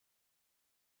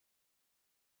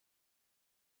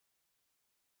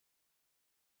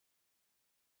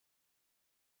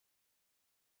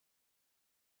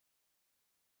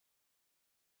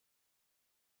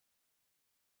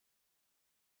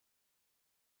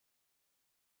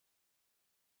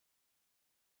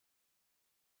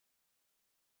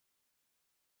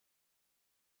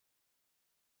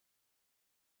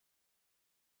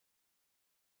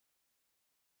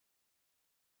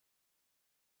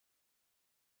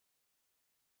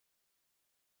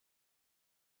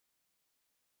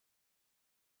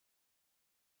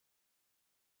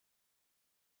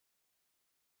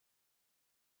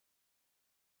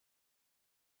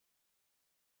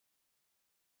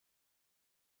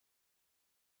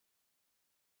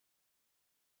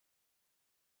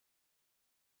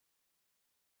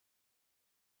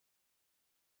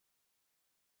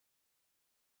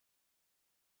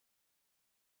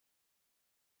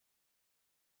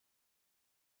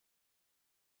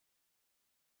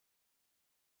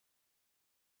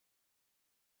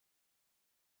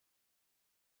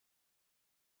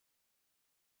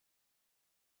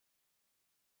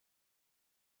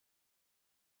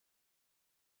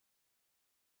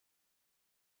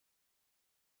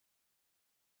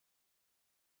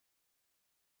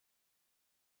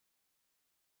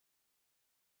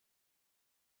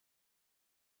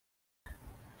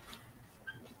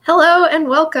Hello and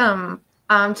welcome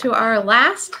to our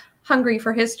last Hungry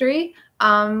for History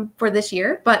for this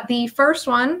year, but the first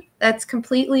one that's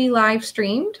completely live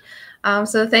streamed.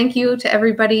 So thank you to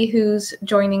everybody who's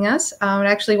joining us. It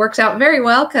actually works out very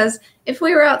well because if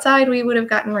we were outside, we would have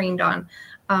gotten rained on.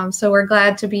 So we're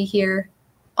glad to be here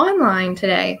online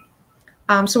today.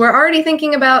 So we're already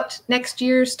thinking about next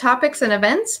year's topics and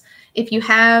events. If you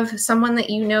have someone that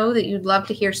you know that you'd love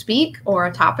to hear speak or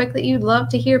a topic that you'd love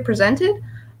to hear presented,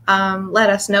 let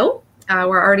us know.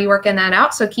 We're already working that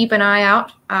out, so keep an eye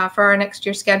out for our next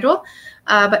year's schedule.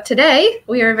 But today,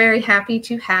 we are very happy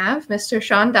to have Mr.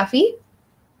 Seán Duffy,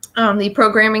 the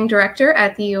programming director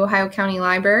at the Ohio County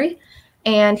Library,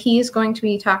 and he is going to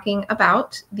be talking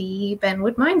about the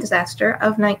Benwood mine disaster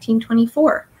of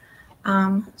 1924.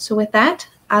 So with that,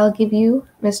 I'll give you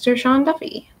Mr. Seán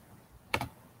Duffy.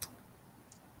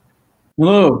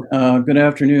 Hello, good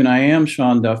afternoon. I am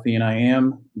Seán Duffy, and I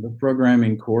am the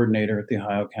programming coordinator at the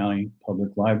Ohio County Public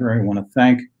Library. I want to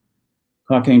thank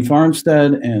Cockayne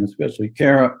Farmstead and especially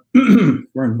Kara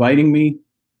for inviting me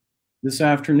this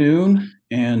afternoon.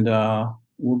 And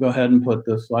we'll go ahead and put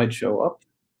the slideshow up,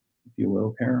 if you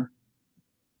will, Kara.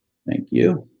 Thank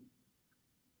you.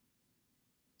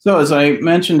 So as I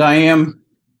mentioned, I am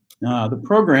the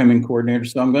programming coordinator,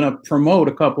 so I'm going to promote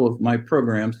a couple of my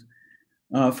programs.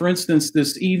 For instance,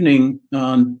 this evening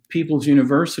on People's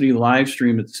University live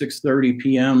stream at 6:30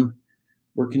 p.m.,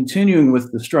 we're continuing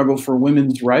with the struggle for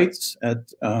women's rights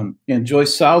and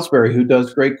Joyce Salisbury, who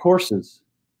does great courses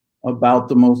about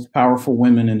the most powerful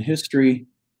women in history,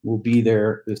 will be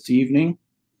there this evening.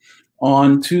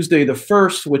 On Tuesday the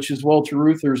 1st, which is Walter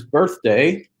Reuther's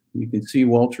birthday, you can see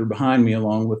Walter behind me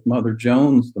along with Mother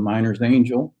Jones, the miner's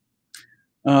angel.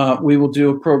 We will do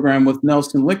a program with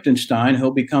Nelson Lichtenstein. He'll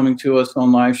be coming to us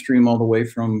on live stream all the way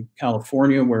from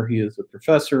California, where he is a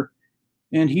professor.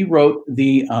 And he wrote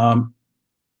the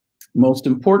most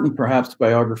important, perhaps,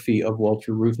 biography of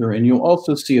Walter Reuther. And you'll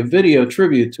also see a video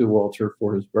tribute to Walter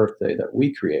for his birthday that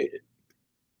we created.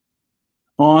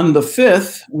 On the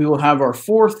 5th, we will have our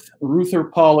 4th Reuther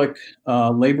Pollock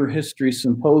Labor History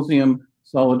Symposium.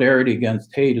 Solidarity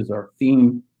Against Hate is our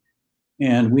theme.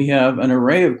 And we have an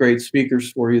array of great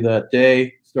speakers for you that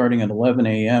day, starting at 11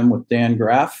 a.m. with Dan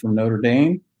Graff from Notre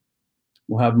Dame.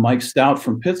 We'll have Mike Stout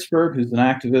from Pittsburgh, who's an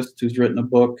activist who's written a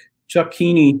book. Chuck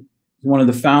Keeney is one of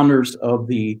the founders of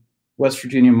the West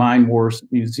Virginia Mine Wars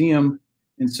Museum.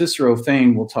 And Cicero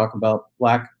Fain will talk about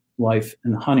Black life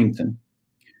in Huntington.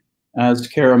 As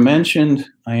Kara mentioned,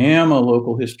 I am a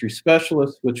local history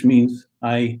specialist, which means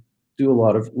I do a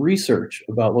lot of research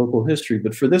about local history.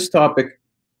 But for this topic,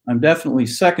 I'm definitely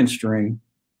second string.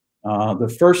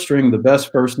 The first string, the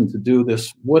best person to do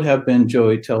this would have been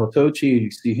Joey Teletochi.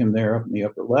 You see him there up in the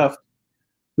upper left,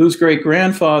 whose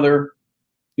great-grandfather,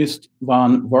 Ist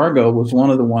von Vargo, was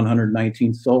one of the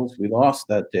 119 souls we lost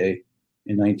that day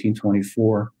in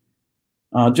 1924.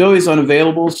 Joey's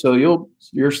unavailable, so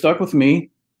you're stuck with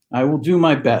me. I will do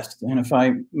my best, and if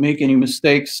I make any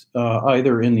mistakes,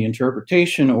 either in the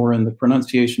interpretation or in the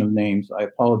pronunciation of names, I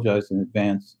apologize in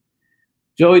advance.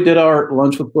 Joey did our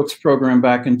Lunch with Books program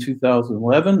back in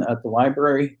 2011 at the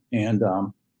library, and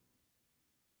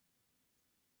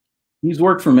he's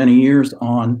worked for many years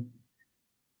on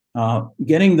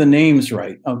getting the names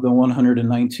right of the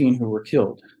 119 who were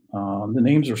killed. The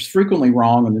names are frequently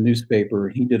wrong in the newspaper.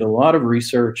 He did a lot of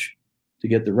research to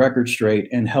get the record straight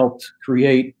and helped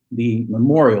create the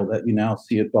memorial that you now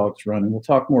see at Boggs Run, and we'll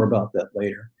talk more about that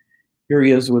later. Here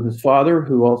he is with his father,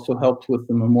 who also helped with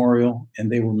the memorial,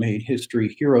 and they were made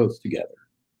history heroes together.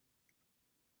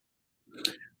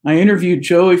 I interviewed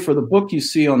Joey for the book you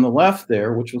see on the left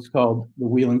there, which was called The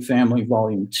Wheeling Family,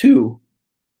 Volume 2.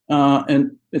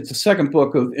 And it's the second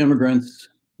book of immigrants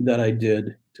that I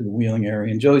did to the Wheeling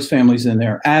area, and Joey's family's in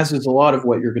there, as is a lot of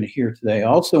what you're going to hear today. I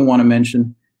also want to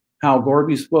mention Hal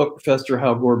Gorby's book. Professor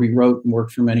Hal Gorby wrote and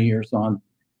worked for many years on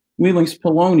Wheeling's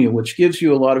Polonia, which gives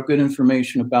you a lot of good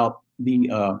information about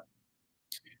the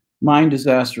mine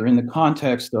disaster in the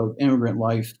context of immigrant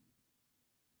life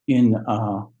in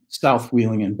South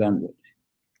Wheeling and Benwood.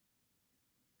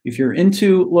 If you're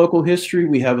into local history,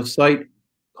 we have a site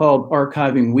called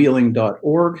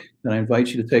archivingwheeling.org that I invite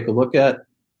you to take a look at.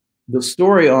 The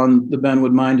story on the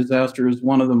Benwood mine disaster is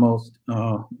one of the most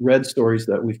read stories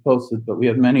that we've posted, but we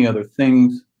have many other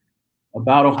things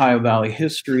about Ohio Valley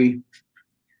history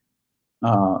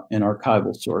and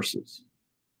archival sources.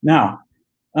 Now,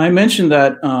 I mentioned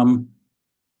that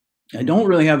I don't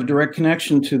really have a direct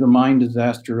connection to the mine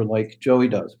disaster like Joey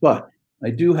does, but I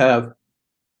do have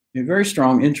a very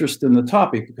strong interest in the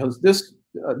topic because this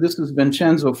is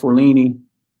Vincenzo Forlini,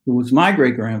 who was my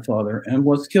great-grandfather and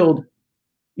was killed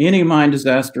in a mine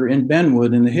disaster in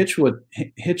Benwood in the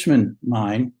Hitchman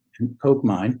mine, coke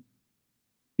mine,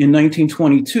 in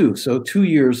 1922, so 2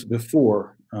 years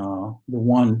before the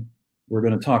one we're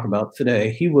going to talk about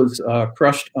today. He was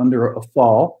crushed under a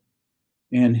fall,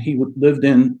 and he lived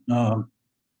in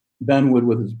Benwood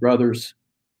with his brothers,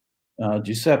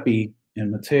 Giuseppe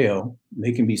and Matteo.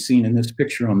 They can be seen in this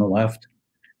picture on the left,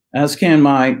 as can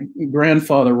my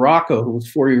grandfather, Rocco, who was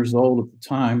 4 years old at the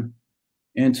time.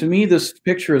 And to me, this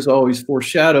picture has always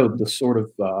foreshadowed the sort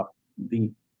of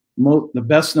the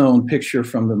best known picture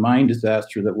from the mine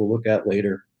disaster that we'll look at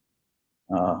later.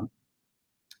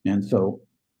 And so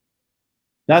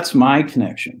that's my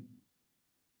connection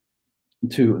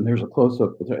to, and there's a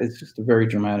close-up. It's just a very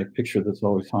dramatic picture that's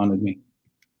always haunted me.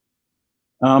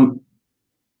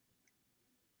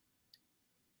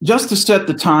 Just to set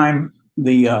the time,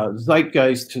 the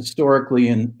zeitgeist historically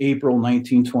in April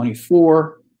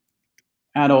 1924,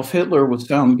 Adolf Hitler was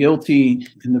found guilty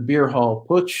in the beer hall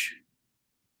putsch.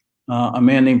 A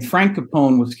man named Frank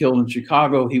Capone was killed in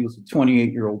Chicago. He was a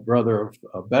 28-year-old brother of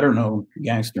a better-known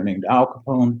gangster named Al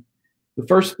Capone. The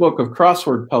first book of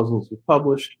crossword puzzles was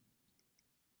published.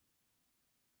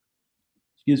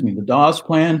 Excuse me, the Dawes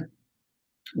Plan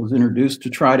was introduced to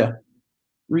try to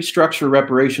restructure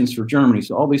reparations for Germany.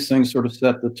 So all these things sort of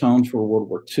set the tone for World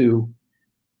War II.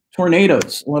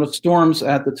 Tornadoes, a lot of storms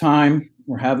at the time.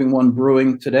 We're having one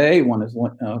brewing today. One is,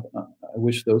 I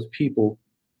wish those people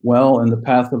well in the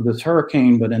path of this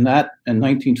hurricane, but in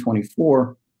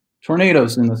 1924,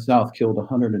 tornadoes in the South killed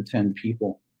 110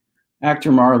 people.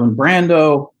 Actor Marlon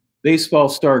Brando, baseball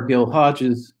star Gil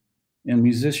Hodges, and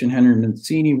musician Henry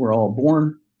Mancini were all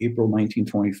born April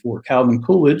 1924. Calvin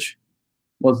Coolidge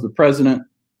was the president,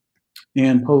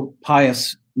 and Pope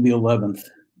Pius XI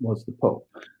was the Pope.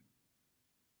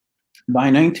 By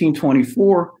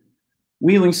 1924,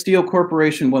 Wheeling Steel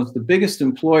Corporation was the biggest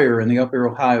employer in the Upper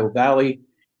Ohio Valley.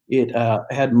 It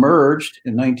had merged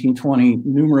in 1920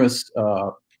 numerous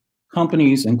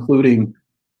companies, including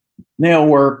nail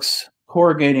works,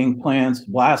 corrugating plants,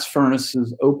 blast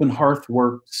furnaces, open hearth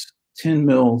works, tin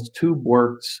mills, tube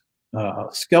works,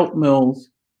 skelt mills,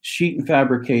 sheet and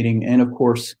fabricating, and of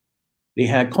course, they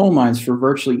had coal mines for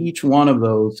virtually each one of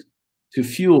those to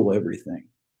fuel everything.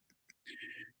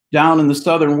 Down in the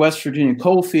southern West Virginia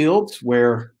coal fields,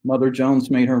 where Mother Jones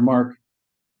made her mark,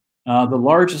 the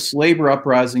largest labor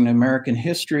uprising in American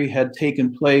history had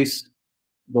taken place,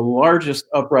 the largest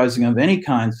uprising of any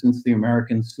kind since the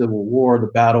American Civil War. The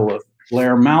Battle of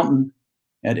Blair Mountain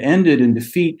had ended in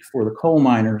defeat for the coal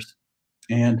miners,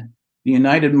 and the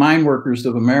United Mine Workers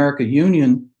of America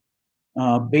Union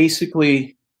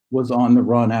basically was on the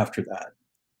run after that.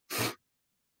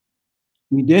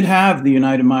 We did have the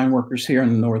United Mine Workers here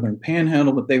in the Northern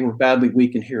Panhandle, but they were badly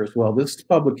weakened here as well. This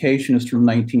publication is from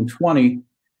 1920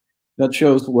 that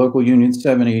shows the local Union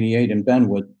 788 in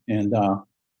Benwood. And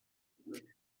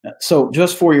so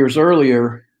just 4 years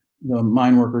earlier, the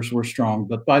mine workers were strong,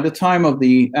 but by the time of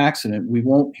the accident, we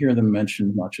won't hear them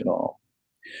mentioned much at all.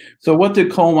 So what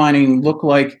did coal mining look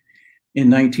like in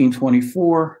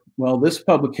 1924? Well, this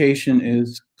publication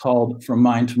is called From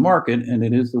Mine to Market, and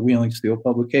it is the Wheeling Steel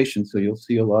publication, so you'll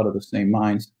see a lot of the same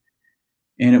mines.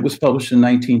 And it was published in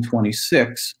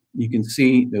 1926. You can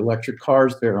see the electric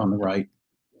cars there on the right.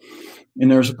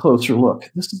 And there's a closer look.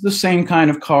 This is the same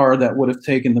kind of car that would have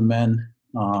taken the men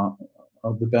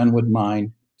of the Benwood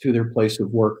mine to their place of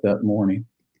work that morning.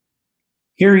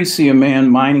 Here you see a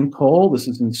man mining coal. This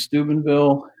is in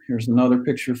Steubenville. Here's another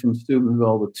picture from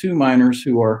Steubenville with two miners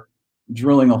who are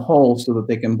drilling a hole so that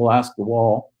they can blast the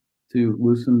wall to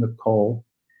loosen the coal.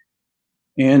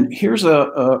 And here's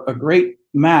a great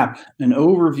map, an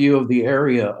overview of the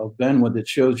area of Benwood that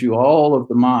shows you all of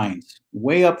the mines.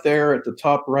 Way up there at the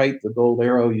top right, the gold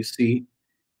arrow you see,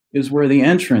 is where the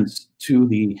entrance to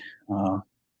the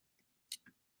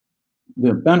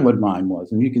Benwood mine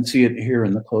was. And you can see it here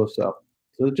in the close-up.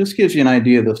 So it just gives you an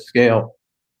idea of the scale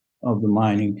of the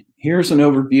mining. Here's an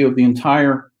overview of the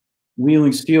entire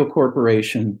Wheeling Steel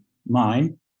Corporation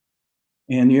mine.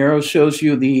 And the arrow shows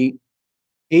you the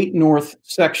 8 North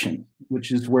section,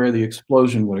 which is where the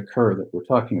explosion would occur that we're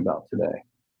talking about today.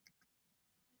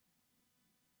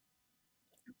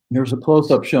 There's a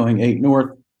close-up showing 8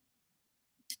 North.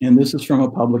 And this is from a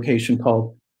publication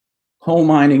called Coal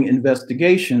Mining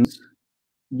Investigations,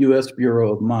 U.S.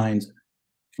 Bureau of Mines,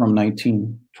 from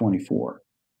 1924.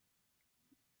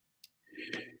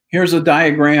 Here's a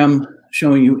diagram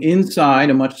showing you inside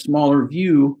a much smaller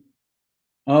view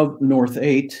of North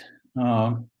 8.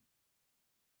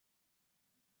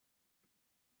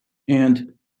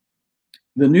 And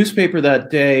the newspaper that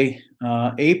day,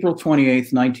 April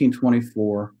 28th,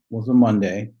 1924, was a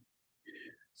Monday.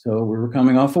 So we were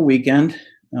coming off a weekend,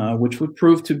 which would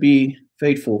prove to be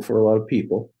fateful for a lot of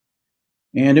people.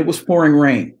 And it was pouring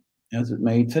rain, as it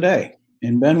may today.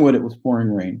 In Benwood, it was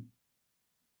pouring rain.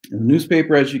 And the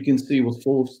newspaper, as you can see, was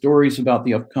full of stories about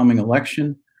the upcoming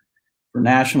election for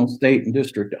national, state, and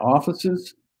district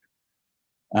offices.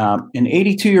 An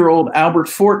 82-year-old Albert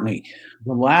Fortney,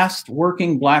 the last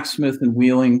working blacksmith in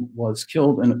Wheeling, was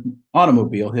killed in an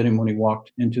automobile hit him when he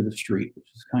walked into the street, which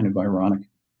is kind of ironic.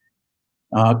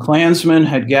 Klansmen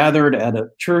had gathered at a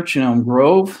church in Elm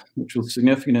Grove, which was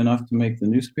significant enough to make the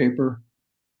newspaper.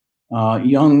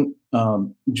 Young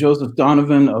Joseph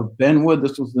Donovan of Benwood,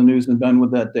 this was the news in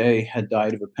Benwood that day, had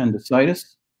died of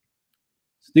appendicitis.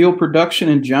 Steel production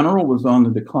in general was on the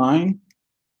decline,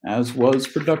 as was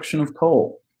production of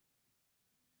coal.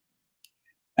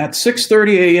 At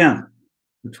 6:30 a.m.,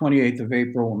 the 28th of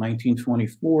April,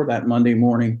 1924, that Monday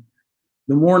morning,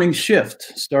 the morning shift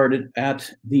started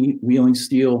at the Wheeling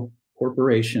Steel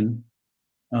Corporation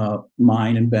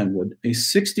mine in Benwood, a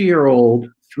 60-year-old,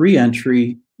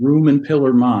 3-entry room and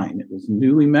pillar mine. It was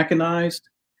newly mechanized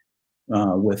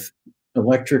with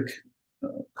electric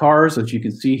cars, as you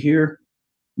can see here.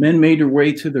 Men made their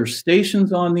way to their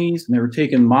stations on these, and they were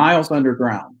taken miles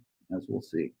underground, as we'll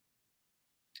see.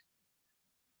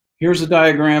 Here's a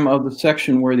diagram of the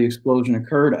section where the explosion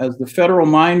occurred. As the Federal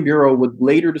Mine Bureau would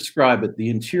later describe it,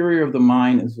 the interior of the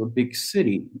mine is a big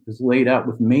city. It is laid out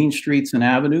with main streets and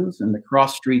avenues, and the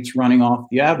cross streets running off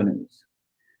the avenues.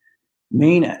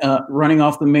 Running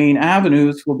off the main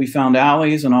avenues will be found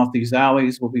alleys, and off these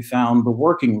alleys will be found the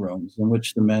working rooms in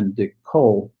which the men dig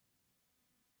coal.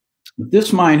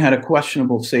 This mine had a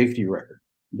questionable safety record.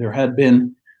 There had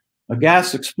been a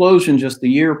gas explosion just a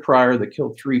year prior that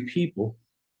killed 3 people.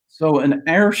 So an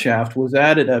air shaft was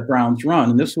added at Brown's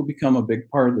Run, and this will become a big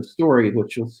part of the story,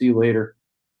 which you'll see later.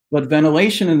 But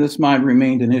ventilation in this mine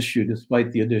remained an issue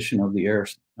despite the addition of the air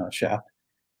shaft.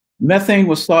 Methane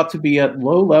was thought to be at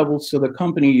low levels, so the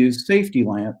company used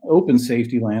open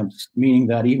safety lamps, meaning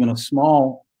that even a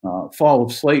small fall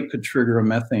of slate could trigger a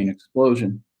methane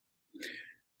explosion.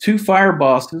 2 fire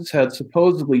bosses had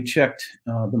supposedly checked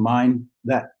the mine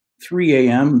that 3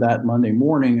 a.m. that Monday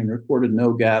morning and reported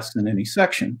no gas in any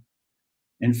section.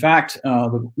 In fact,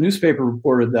 the newspaper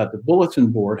reported that the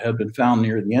bulletin board had been found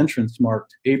near the entrance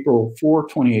marked April 4,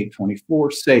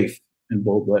 2824, safe in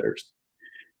bold letters.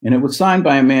 And it was signed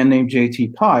by a man named J.T.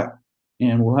 Pyle,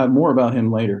 and we'll have more about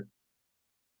him later.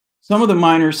 Some of the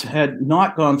miners had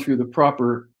not gone through the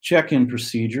proper check-in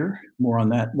procedure, more on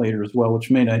that later as well,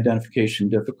 which made identification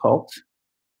difficult.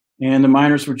 And the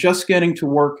miners were just getting to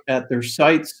work at their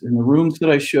sites. In the rooms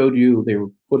that I showed you, they were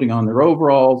putting on their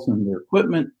overalls and their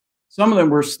equipment. Some of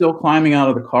them were still climbing out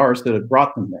of the cars that had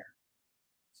brought them there.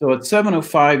 So at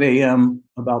 7:05 a.m.,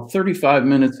 about 35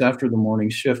 minutes after the morning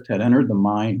shift had entered the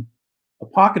mine, a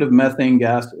pocket of methane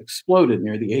gas exploded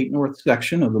near the 8 North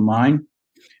section of the mine,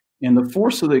 and the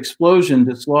force of the explosion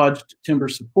dislodged timber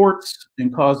supports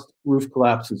and caused roof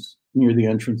collapses near the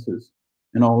entrances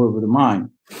and all over the mine.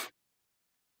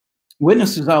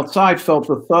 Witnesses outside felt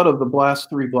the thud of the blast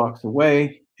 3 blocks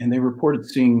away, and they reported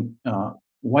seeing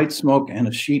white smoke and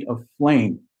a sheet of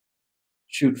flame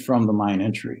shoot from the mine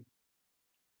entry.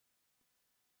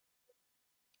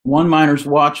 One miner's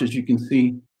watch, as you can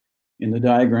see in the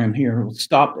diagram here, was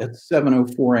stopped at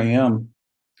 7:04 a.m.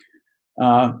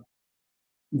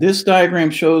 This diagram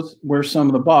shows where some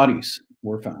of the bodies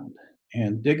were found,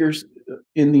 and diggers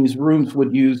in these rooms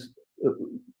would use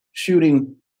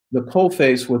shooting the coal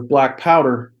face with black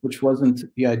powder, which wasn't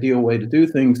the ideal way to do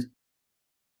things,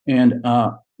 and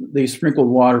they sprinkled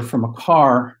water from a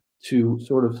car to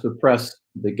sort of suppress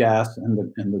the gas and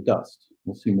the dust.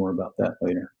 We'll see more about that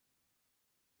later.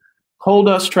 Coal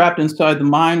dust trapped inside the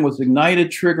mine was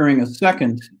ignited, triggering a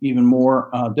second, even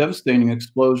more devastating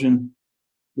explosion,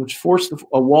 which forced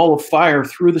a wall of fire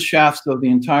through the shafts of the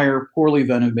entire poorly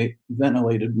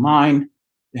ventilated mine.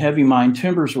 The heavy mine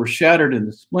timbers were shattered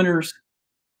into splinters,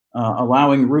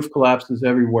 allowing roof collapses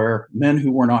everywhere. Men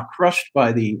who were not crushed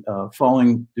by the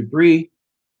falling debris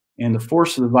and the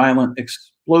force of the violent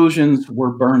explosions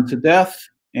were burned to death,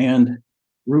 and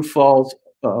roof falls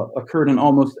occurred in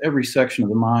almost every section of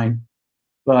the mine.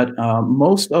 But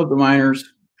most of the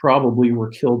miners probably were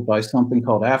killed by something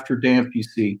called afterdamp. You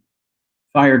see,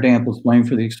 fire damp was blamed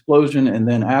for the explosion, and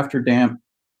then afterdamp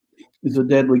is a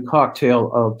deadly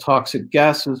cocktail of toxic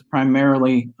gases,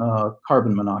 primarily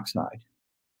carbon monoxide,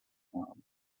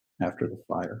 after the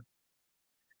fire.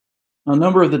 A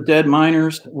number of the dead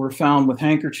miners were found with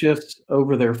handkerchiefs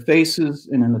over their faces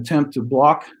in an attempt to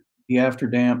block the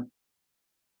afterdamp.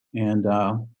 And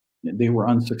they were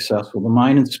unsuccessful. The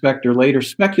mine inspector later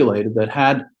speculated that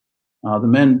had the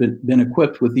men been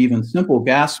equipped with even simple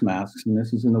gas masks, and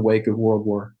this is in the wake of World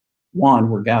War I,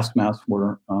 where gas masks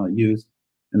were used,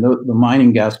 and the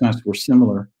mining gas masks were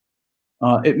similar,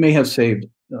 it may have saved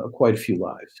quite a few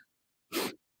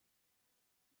lives.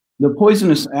 The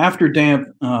poisonous afterdamp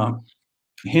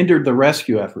hindered the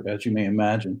rescue effort, as you may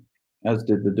imagine, as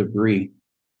did the debris.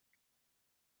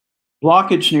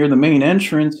 Blockage near the main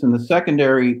entrance and the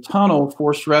secondary tunnel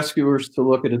forced rescuers to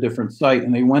look at a different site,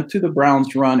 and they went to the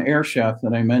Browns Run air shaft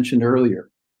that I mentioned earlier,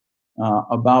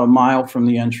 about a mile from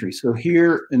the entry. So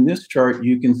here in this chart,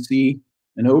 you can see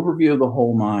an overview of the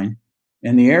whole mine,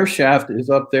 and the air shaft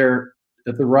is up there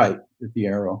at the right with the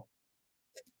arrow.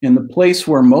 And the place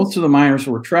where most of the miners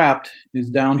were trapped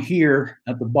is down here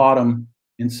at the bottom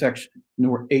in section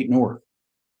 8 North.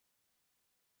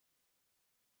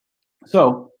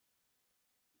 So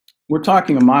we're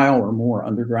talking a mile or more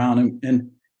underground,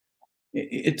 and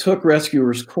it took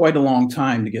rescuers quite a long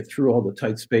time to get through all the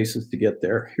tight spaces to get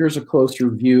there. Here's a closer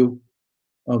view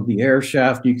of the air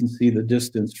shaft. You can see the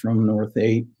distance from North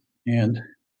 8, and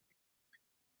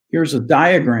here's a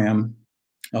diagram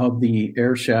of the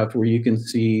air shaft where you can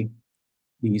see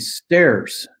these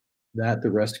stairs that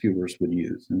the rescuers would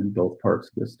use, and in both parts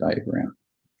of this diagram.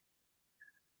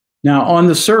 Now, on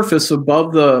the surface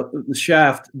above the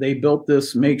shaft, they built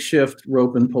this makeshift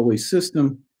rope and pulley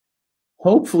system,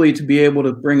 hopefully to be able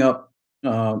to bring up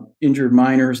injured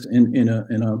miners in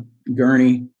a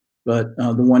gurney, but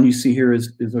the one you see here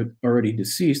is already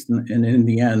deceased, and in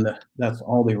the end, that's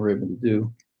all they were able to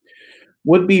do.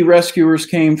 Would-be rescuers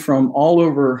came from all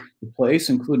over the place,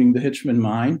 including the Hitchman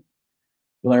Mine,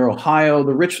 Blair, Ohio,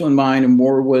 the Richland Mine in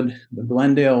Warwood, the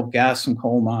Glendale Gas and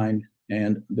Coal Mine,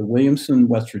 and the Williamson,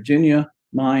 West Virginia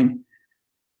Mine,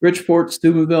 Bridgeport,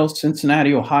 Steubenville,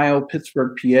 Cincinnati, Ohio,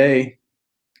 Pittsburgh, PA.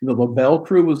 The LaBelle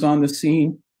crew was on the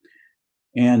scene,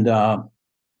 and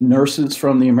nurses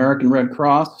from the American Red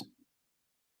Cross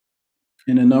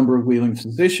and a number of Wheeling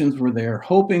physicians were there,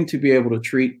 hoping to be able to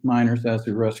treat miners as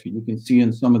they rescued. You can see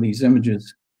in some of these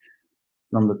images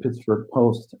from the Pittsburgh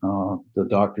Post, the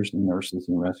doctors and nurses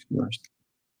and rescuers.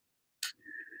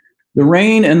 The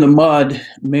rain and the mud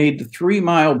made the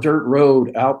 3-mile dirt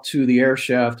road out to the air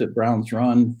shaft at Browns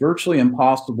Run virtually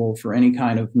impossible for any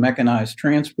kind of mechanized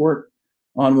transport.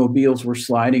 Automobiles were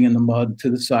sliding in the mud to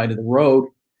the side of the road,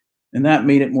 and that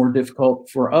made it more difficult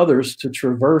for others to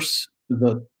traverse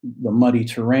the muddy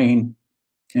terrain.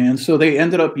 And so they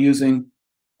ended up using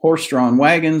horse-drawn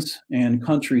wagons and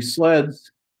country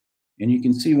sleds. And you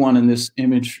can see one in this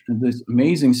image, this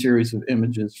amazing series of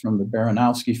images from the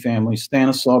Baranowski family.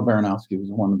 Stanislaw Baranowski was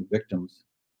one of the victims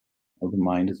of the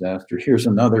mine disaster. Here's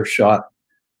another shot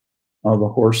of a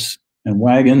horse and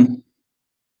wagon.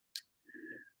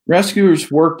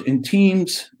 Rescuers worked in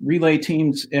teams, relay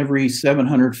teams, every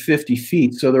 750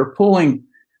 feet. So they're pulling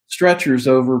stretchers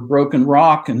over broken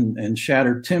rock and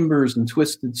shattered timbers and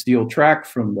twisted steel track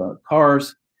from the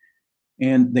cars.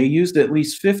 And they used at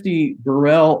least 50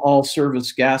 Burrell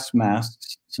all-service gas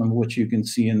masks, some of which you can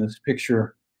see in this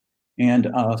picture,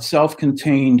 and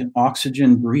self-contained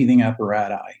oxygen breathing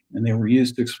apparatus. And they were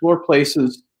used to explore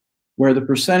places where the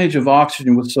percentage of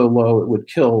oxygen was so low it would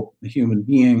kill a human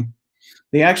being.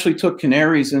 They actually took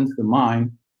canaries into the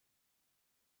mine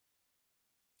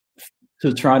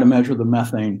to try to measure the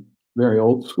methane, very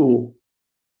old school.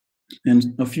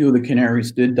 And a few of the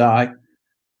canaries did die.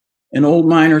 An old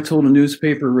miner told a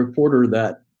newspaper reporter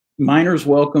that miners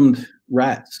welcomed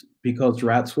rats because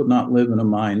rats would not live in a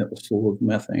mine that was full of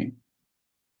methane.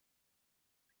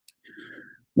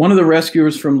 One of the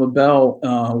rescuers from LaBelle,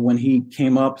 when he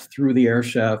came up through the air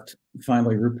shaft,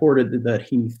 finally reported that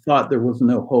he thought there was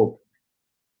no hope.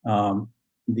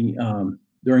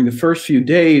 During the first few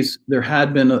days, there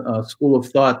had been a school of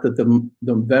thought that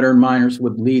the veteran miners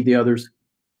would lead the others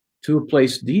to a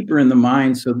place deeper in the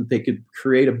mine so that they could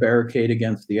create a barricade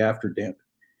against the afterdamp.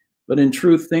 But in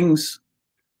truth, things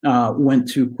went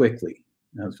too quickly,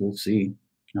 as we'll see.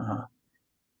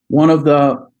 One of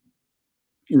the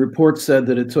reports said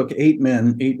that it took 8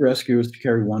 rescuers to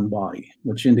carry one body,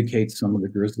 which indicates some of the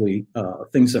grisly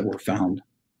things that were found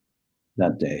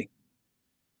that day.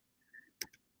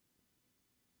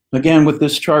 Again, with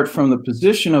this chart from the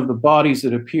position of the bodies,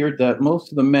 it appeared that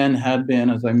most of the men had been,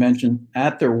 as I mentioned,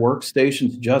 at their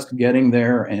workstations just getting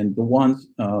there, and the ones,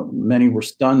 many were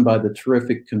stunned by the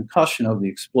terrific concussion of the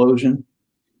explosion,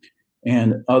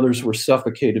 and others were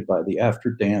suffocated by the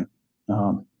afterdamp.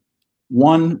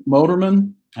 One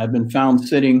motorman had been found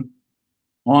sitting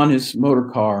on his motor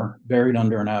car, buried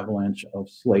under an avalanche of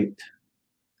slate.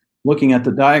 Looking at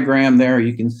the diagram there,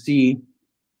 you can see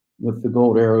with the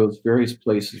gold arrows, various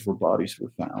places where bodies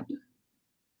were found.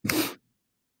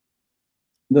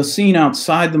 The scene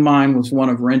outside the mine was one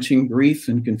of wrenching grief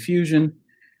and confusion.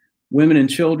 Women and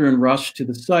children rushed to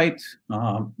the site.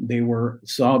 They were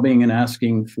sobbing and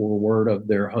asking for word of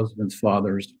their husbands,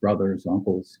 fathers, brothers,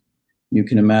 uncles. You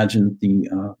can imagine the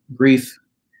grief.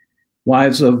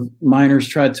 Wives of miners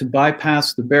tried to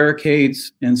bypass the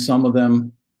barricades, and some of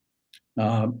them,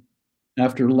 one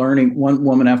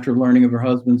woman, after learning of her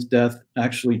husband's death,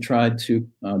 actually tried to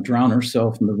drown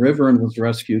herself in the river and was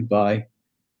rescued by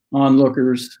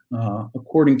onlookers.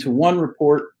 According to one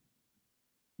report,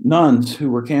 nuns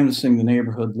who were canvassing the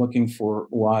neighborhood looking for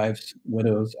wives,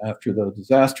 widows after the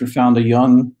disaster found a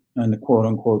young and quote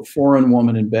unquote foreign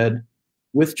woman in bed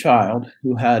with child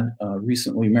who had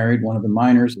recently married one of the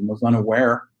miners and was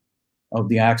unaware of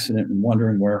the accident and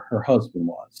wondering where her husband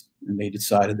was. And they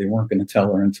decided they weren't going to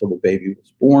tell her until the baby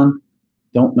was born.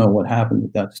 Don't know what happened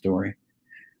with that story.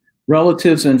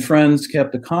 Relatives and friends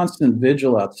kept a constant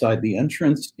vigil outside the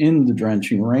entrance in the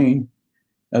drenching rain.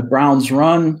 At Brown's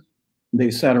Run, they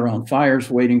sat around fires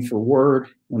waiting for word.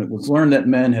 When it was learned that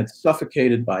men had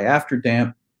suffocated by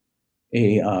afterdamp,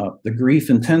 the grief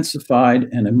intensified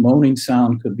and a moaning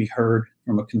sound could be heard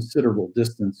from a considerable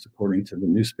distance, according to the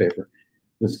newspaper.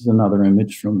 This is another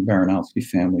image from the Baranowski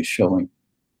family showing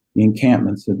the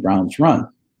encampments at Brown's Run.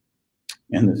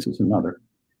 And this is another.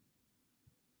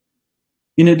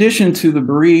 In addition to the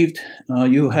bereaved,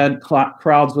 you had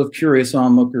crowds of curious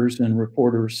onlookers and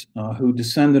reporters who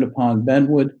descended upon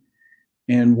Benwood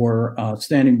and were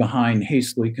standing behind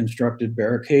hastily constructed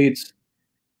barricades.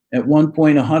 At one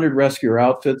point, 100 rescue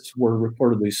outfits were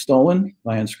reportedly stolen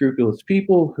by unscrupulous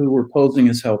people who were posing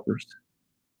as helpers.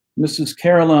 Mrs.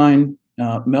 Caroline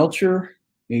Melcher,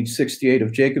 age 68,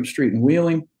 of Jacob Street in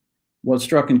Wheeling, was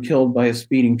struck and killed by a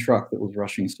speeding truck that was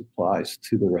rushing supplies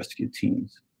to the rescue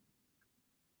teams.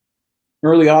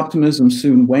 Early optimism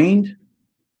soon waned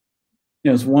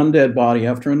as one dead body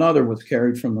after another was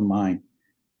carried from the mine.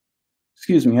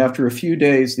 After a few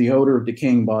days, the odor of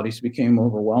decaying bodies became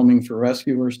overwhelming for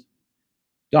rescuers.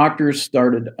 Doctors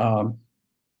started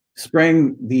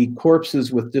spraying the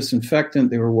corpses with disinfectant.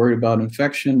 They were worried about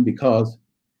infection because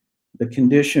the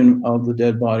condition of the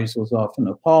dead bodies was often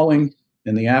appalling,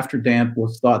 and the afterdamp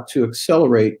was thought to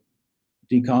accelerate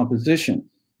decomposition.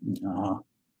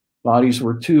 Bodies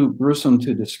were too gruesome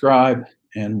to describe,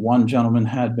 and one gentleman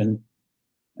had been,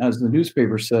 as the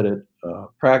newspaper said it,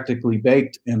 practically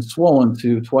baked and swollen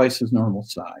to twice his normal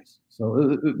size.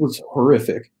 So it was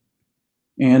horrific.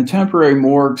 And temporary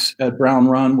morgues at Brown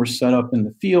Run were set up in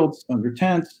the fields under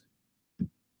tents.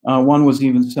 One was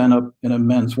even set up in a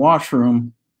men's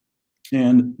washroom.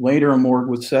 And later a morgue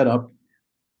was set up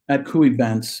at Cooey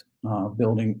Bent's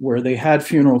building, where they had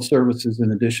funeral services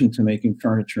in addition to making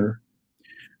furniture.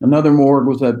 Another morgue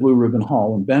was at Blue Ribbon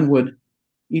Hall in Benwood.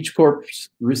 Each corpse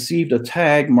received a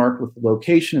tag marked with the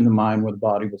location in the mine where the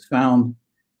body was found.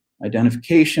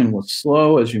 Identification was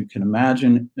slow, as you can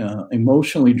imagine,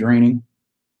 emotionally draining.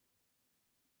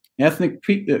 Ethnic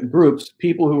groups,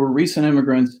 people who were recent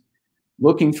immigrants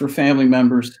looking for family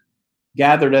members,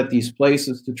 gathered at these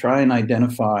places to try and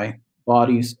identify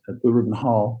bodies at Blue Ribbon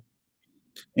Hall.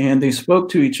 And they spoke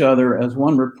to each other, as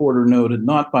one reporter noted,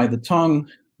 not by the tongue,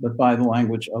 but by the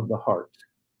language of the heart.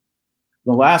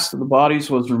 The last of the bodies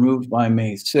was removed by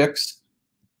May 6th.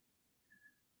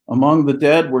 Among the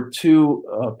dead were two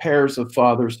pairs of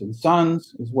fathers and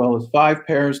sons, as well as 5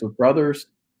 pairs of brothers,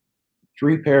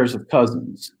 3 pairs of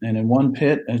cousins. And in one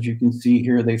pit, as you can see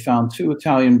here, they found 2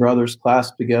 Italian brothers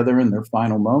clasped together in their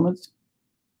final moments,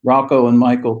 Rocco and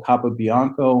Michael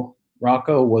Capobianco.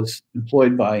 Rocco was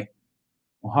employed by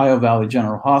Ohio Valley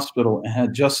General Hospital and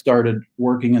had just started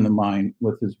working in the mine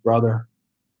with his brother.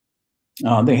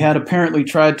 They had apparently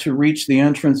tried to reach the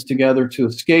entrance together to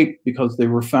escape because they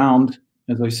were found,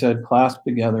 as I said, clasped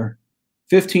together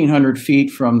 1,500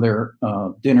 feet from their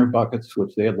dinner buckets,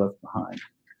 which they had left behind.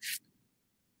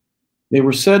 They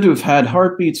were said to have had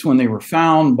heartbeats when they were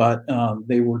found, but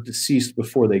they were deceased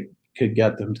before they could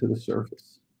get them to the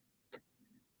surface.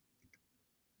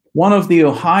 One of the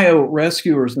Ohio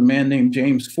rescuers, a man named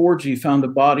James Forgy, found a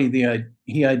body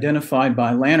he identified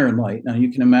by lantern light. Now you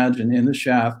can imagine in the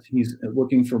shaft, he's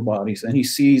looking for bodies, and he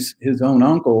sees his own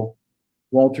uncle,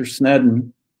 Walter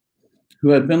Snedden, who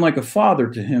had been like a father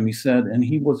to him, he said, and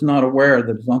he was not aware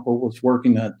that his uncle was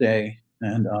working that day.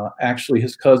 And actually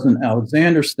his cousin,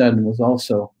 Alexander Snedden, was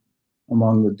also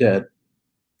among the dead.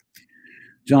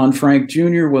 John Frank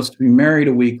Jr. was to be married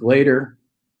a week later.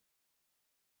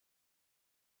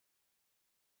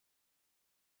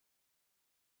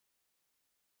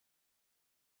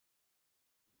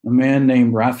 A man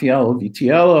named Raffaello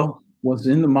Vitiello was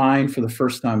in the mine for the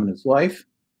first time in his life,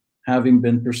 having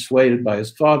been persuaded by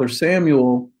his father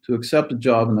Samuel to accept a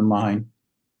job in the mine,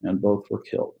 and both were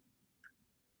killed.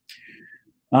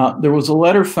 There was a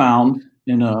letter found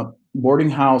in a boarding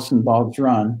house in Boggs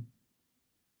Run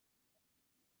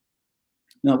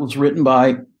that was written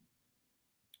by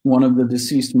one of the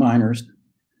deceased miners.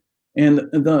 And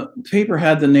the paper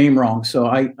had the name wrong, so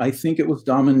I think it was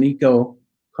Domenico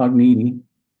Cogniti.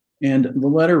 And the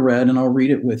letter read, and I'll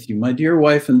read it with you. My dear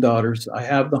wife and daughters, I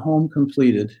have the home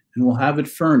completed and will have it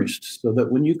furnished so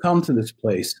that when you come to this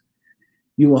place,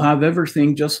 you will have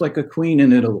everything just like a queen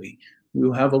in Italy. We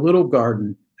will have a little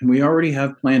garden, and we already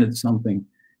have planted something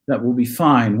that will be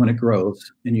fine when it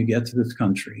grows and you get to this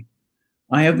country.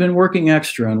 I have been working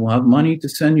extra and will have money to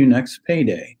send you next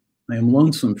payday. I am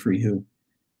lonesome for you,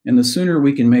 and the sooner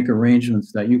we can make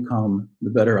arrangements that you come, the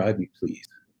better I be pleased.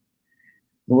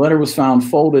 The letter was found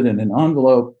folded in an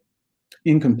envelope,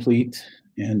 incomplete,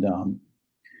 and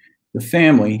the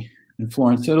family in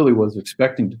Florence, Italy was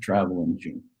expecting to travel in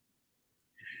June.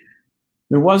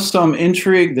 There was some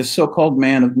intrigue, the so-called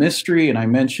man of mystery, and I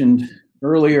mentioned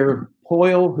earlier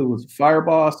Poyle, who was a fire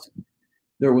boss.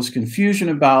 There was confusion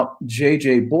about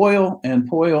J.J. Boyle and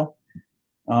Poyle.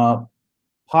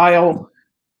 Pyle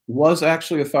was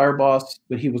actually a fire boss,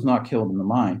 but he was not killed in the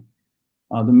mine.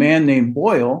 The man named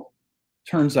Boyle,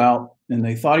 turns out, and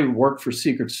they thought he worked for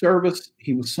Secret Service.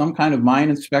 He was some kind of mine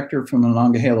inspector from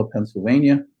Monongahela,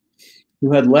 Pennsylvania,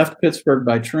 who had left Pittsburgh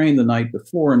by train the night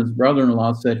before, and his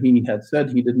brother-in-law said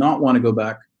he did not want to go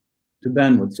back to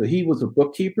Benwood. So he was a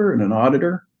bookkeeper and an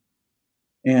auditor,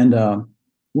 and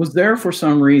was there for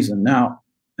some reason. Now,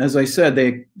 as I said,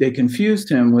 they confused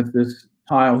him with this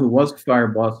Pyle, who was a fire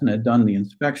boss and had done the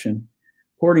inspection.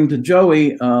 According to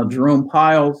Joey, Jerome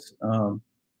Piles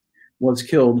was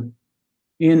killed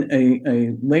in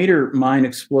a later mine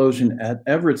explosion at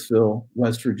Everettsville,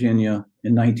 West Virginia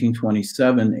in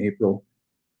 1927, April,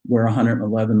 where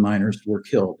 111 miners were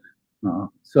killed.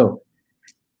 So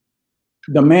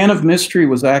the man of mystery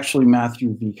was actually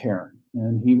Matthew V. Heron,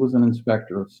 and he was an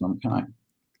inspector of some kind.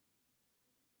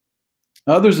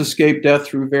 Others escaped death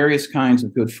through various kinds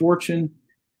of good fortune.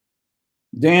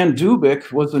 Dan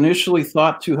Dubik was initially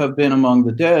thought to have been among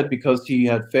the dead because he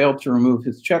had failed to remove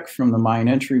his check from the mine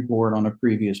entry board on a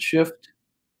previous shift.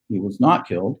 He was not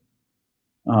killed.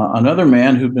 Another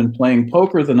man who'd been playing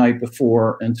poker the night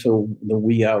before until the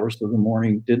wee hours of the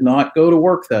morning did not go to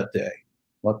work that day,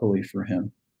 luckily for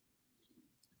him.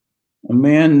 A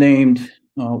man named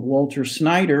Walter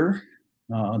Snyder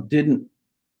didn't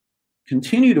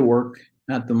continue to work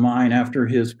at the mine after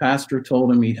his pastor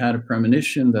told him he'd had a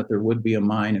premonition that there would be a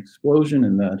mine explosion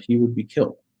and that he would be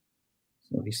killed.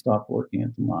 So he stopped working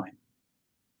at the mine.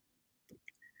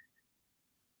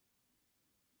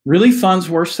 Relief funds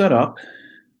were set up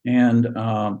and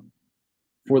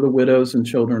for the widows and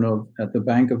children at the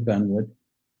Bank of Benwood.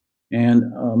 And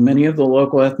many of the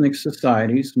local ethnic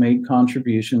societies made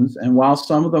contributions. And while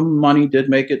some of the money did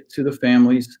make it to the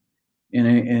families in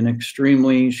an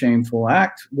extremely shameful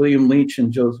act, William Leach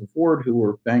and Joseph Ward, who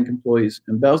were bank employees,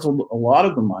 embezzled a lot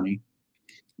of the money,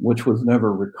 which was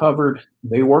never recovered.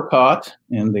 They were caught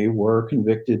and they were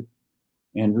convicted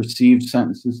and received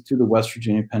sentences to the West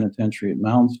Virginia Penitentiary at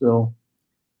Moundsville.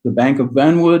 The Bank of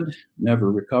Benwood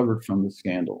never recovered from the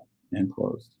scandal and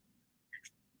closed.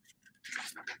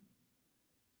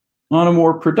 On a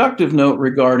more productive note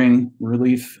regarding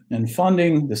relief and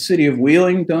funding, the city of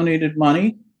Wheeling donated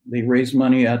money. They raised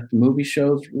money at the movie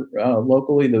shows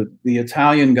locally. The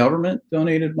Italian government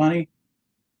donated money.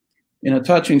 In a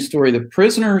touching story, the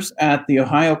prisoners at the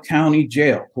Ohio County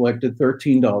Jail collected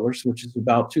 $13, which is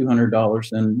about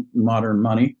 $200 in modern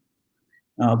money.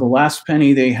 The last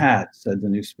penny they had, said the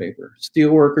newspaper.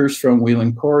 Steelworkers from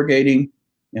Wheeling Corrugating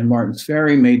and Martins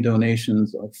Ferry made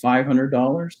donations of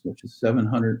 $500, which is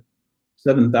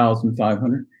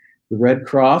 $7,500. The Red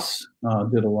Cross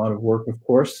did a lot of work, of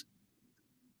course.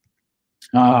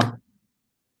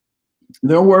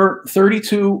 There were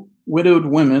 32 widowed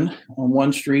women on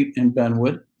one street in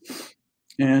Benwood,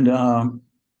 and a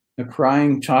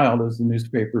crying child, as the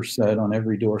newspaper said, on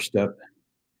every doorstep.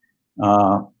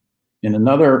 In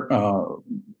another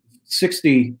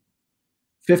 50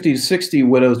 to 60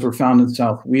 widows were found in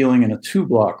South Wheeling in a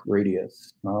 2-block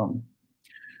radius.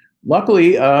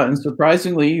 Luckily, and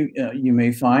surprisingly, you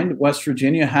may find, West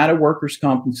Virginia had a workers'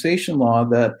 compensation law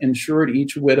that ensured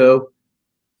each widow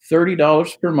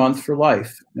 $30 per month for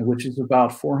life, which is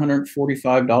about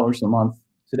 $445 a month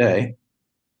today.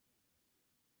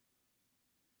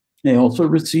 They also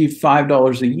received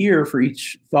 $5 a year for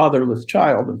each fatherless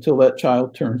child until that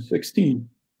child turned 16.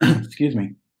 Excuse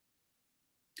me.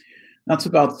 That's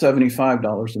about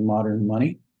 $75 in modern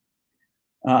money.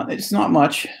 It's not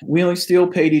much. Wheeling Steel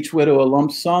paid each widow a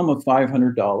lump sum of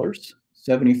 $500,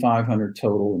 $7,500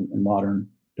 total in modern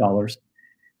dollars,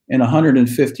 and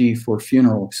 $150 for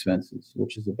funeral expenses,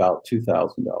 which is about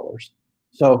 $2,000.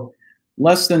 So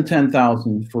less than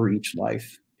 $10,000 for each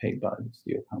life paid by the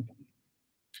steel company.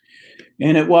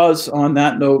 And it was, on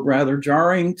that note, rather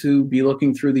jarring to be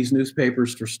looking through these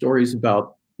newspapers for stories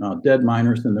about dead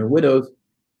miners and their widows,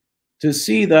 to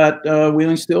see that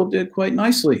Wheeling Steel did quite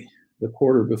nicely the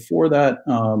quarter before that,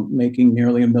 making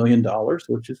nearly $1 million,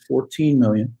 which is $14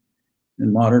 million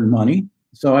in modern money.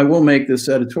 So I will make this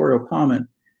editorial comment.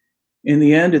 In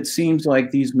the end, it seems like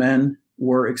these men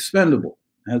were expendable,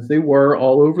 as they were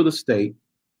all over the state,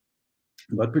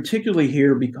 but particularly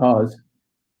here because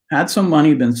had some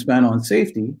money been spent on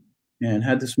safety, and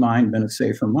had this mine been a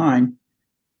safer mine,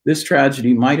 this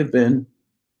tragedy might have been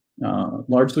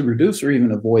largely reduced or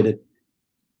even avoided.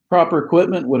 Proper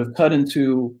equipment would have cut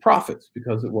into profits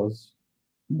because it was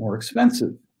more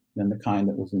expensive than the kind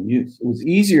that was in use. It was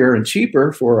easier and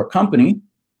cheaper for a company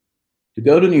to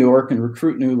go to New York and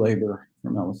recruit new labor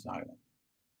from Ellis Island.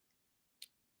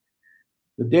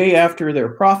 The day after their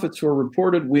profits were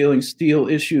reported, Wheeling Steel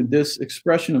issued this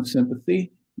expression of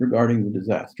sympathy regarding the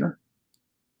disaster.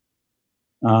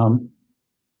 But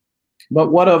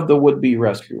what of the would-be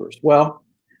rescuers? Well,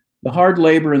 the hard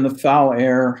labor and the foul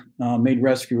air made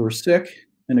rescuers sick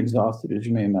and exhausted, as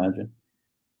you may imagine.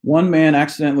 One man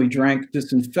accidentally drank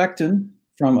disinfectant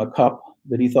from a cup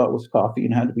that he thought was coffee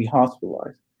and had to be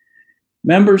hospitalized.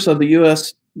 Members of the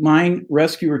U.S. mine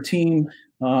rescuer team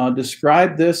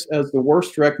described this as the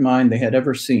worst wreck mine they had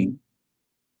ever seen.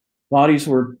 Bodies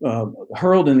were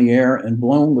hurled in the air and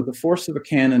blown with the force of a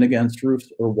cannon against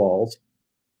roofs or walls.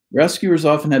 Rescuers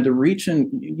often had to reach in,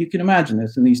 you can imagine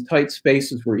this, in these tight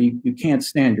spaces where you can't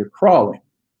stand, you're crawling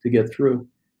to get through.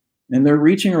 And they're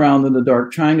reaching around in the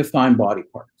dark trying to find body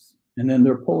parts. And then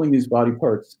they're pulling these body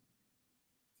parts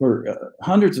for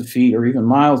hundreds of feet or even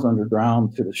miles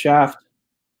underground to the shaft,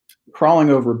 crawling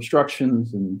over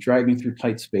obstructions and dragging through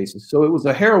tight spaces. So it was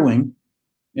a harrowing,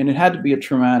 and it had to be a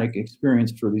traumatic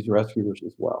experience for these rescuers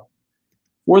as well.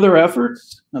 For their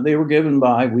efforts, they were given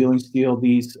by Wheeling Steel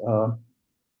these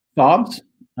fobs.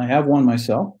 I have one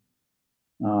myself,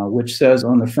 which says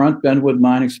on the front, Benwood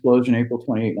mine explosion, April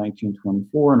 28,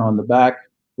 1924, and on the back,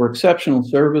 for exceptional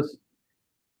service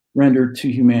rendered to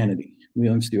humanity,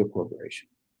 Wheeling Steel Corporation.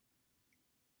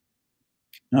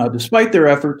 Despite their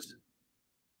efforts,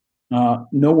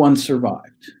 no one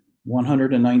survived.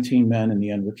 119 men in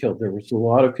the end were killed. There was a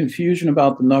lot of confusion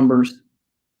about the numbers,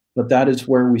 but that is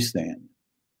where we stand.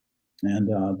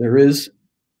 And there is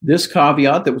this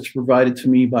caveat that was provided to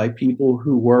me by people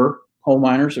who were coal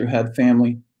miners or had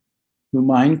family who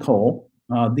mined coal.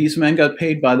 These men got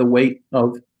paid by the weight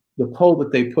of the coal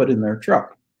that they put in their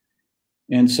truck.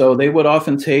 And so they would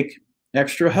often take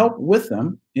extra help with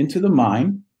them into the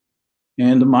mine.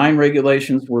 And the mine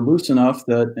regulations were loose enough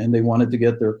that, and they wanted to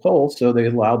get their coal, so they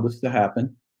allowed this to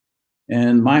happen.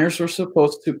 And miners were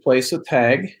supposed to place a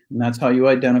tag, and that's how you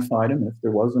identified them. If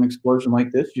there was an explosion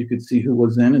like this, you could see who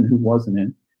was in and who wasn't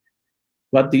in.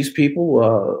 But these people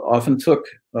often took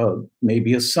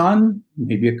maybe a son,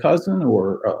 maybe a cousin,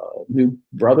 or a new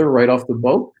brother right off the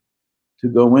boat to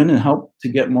go in and help to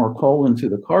get more coal into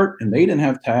the cart, and they didn't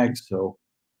have tags, so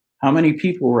how many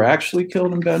people were actually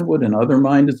killed in Benwood and other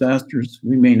mine disasters,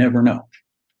 we may never know.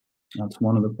 That's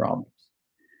one of the problems.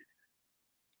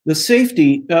 The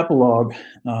safety epilogue,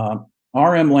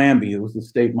 R.M. Lambie, who was the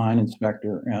state mine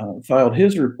inspector, filed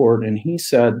his report, and he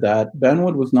said that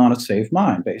Benwood was not a safe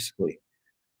mine, basically.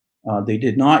 They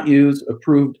did not use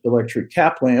approved electric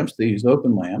cap lamps. They used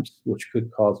open lamps, which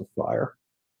could cause a fire,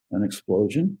 an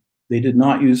explosion. They did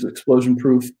not use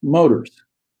explosion-proof motors.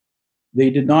 They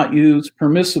did not use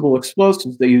permissible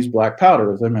explosives. They used black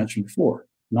powder, as I mentioned before.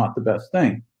 Not the best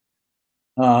thing.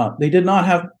 They did not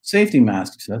have safety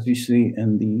masks, as you see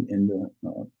in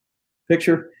the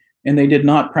picture, and they did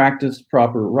not practice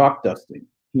proper rock dusting.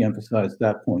 He emphasized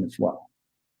that point as well.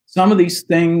 Some of these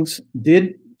things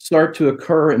did start to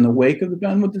occur in the wake of the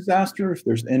Benwood disaster. If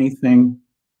there's anything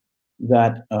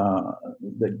that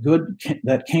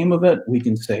that came of it, we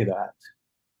can say that.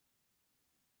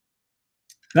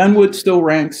 Benwood still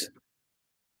ranks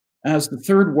as the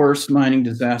third worst mining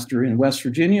disaster in West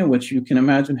Virginia, which you can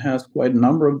imagine has quite a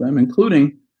number of them,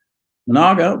 including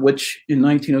Monaga, which in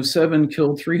 1907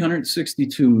 killed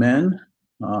 362 men.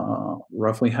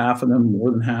 Roughly half of them,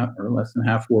 more than half or less than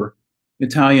half, were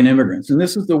Italian immigrants. And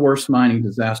this is the worst mining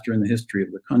disaster in the history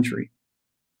of the country.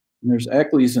 And there's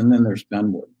Eccles, and then there's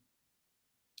Benwood.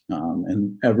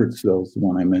 And Everettsville is the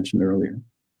one I mentioned earlier.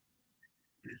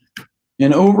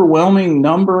 An overwhelming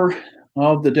number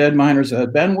of the dead miners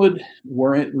at Benwood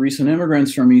were recent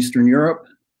immigrants from Eastern Europe,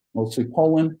 mostly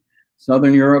Poland,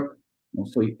 Southern Europe,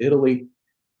 mostly Italy,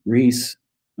 Greece,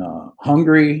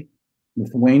 Hungary,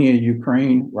 Lithuania,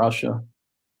 Ukraine, Russia.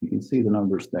 You can see the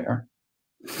numbers there.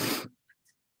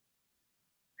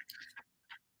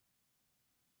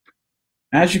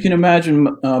 As you can imagine,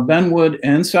 Benwood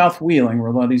and South Wheeling,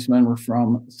 where a lot of these men were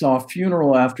from, saw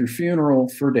funeral after funeral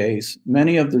for days.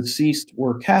 Many of the deceased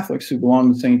were Catholics who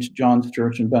belonged to St. John's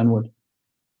Church in Benwood.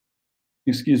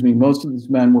 Excuse me, most of these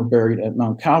men were buried at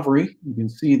Mount Calvary. You can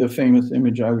see the famous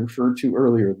image I referred to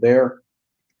earlier there.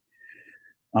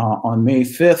 On May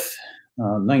 5th,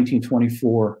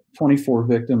 1924, 24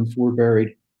 victims were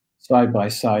buried side by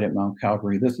side at Mount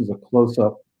Calvary. This is a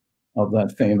close-up of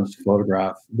that famous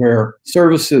photograph, where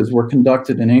services were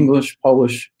conducted in English,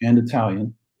 Polish, and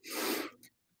Italian.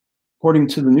 According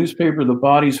to the newspaper, the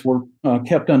bodies were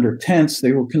kept under tents.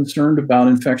 They were concerned about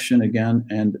infection again,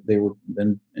 and they were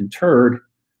then interred,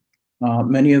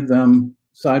 many of them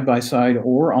side by side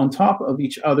or on top of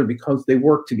each other because they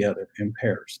worked together in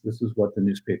pairs. This is what the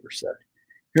newspaper said.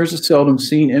 Here's a seldom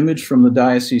seen image from the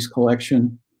diocese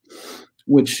collection,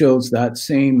 which shows that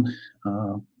same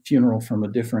funeral from a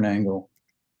different angle,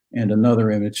 and another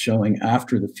image showing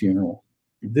after the funeral.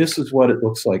 This is what it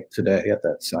looks like today at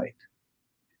that site.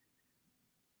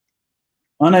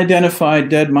 Unidentified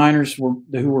dead miners who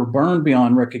were burned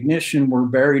beyond recognition were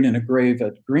buried in a grave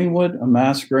at Greenwood, a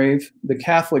mass grave. The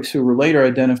Catholics who were later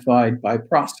identified by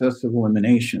process of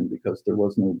elimination, because there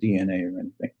was no DNA or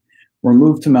anything, were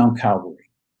moved to Mount Calvary.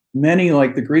 Many,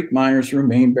 like the Greek miners,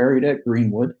 remain buried at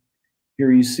Greenwood.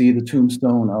 Here you see the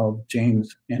tombstone of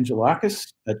James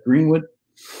Angelakis at Greenwood.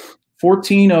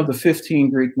 14 of the 15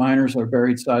 Greek miners are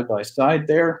buried side by side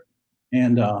there.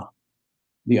 And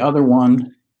the other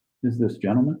one is this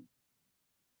gentleman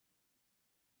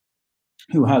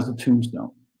who has a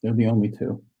tombstone. They're the only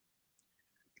two.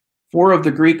 4 of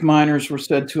the Greek miners were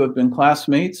said to have been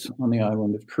classmates on the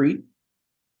island of Crete.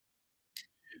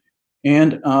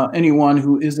 And anyone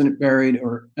who isn't buried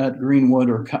or at Greenwood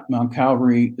or Mount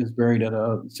Calvary is buried at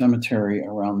a cemetery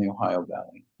around the Ohio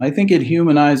Valley. I think it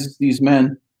humanizes these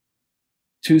men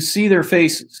to see their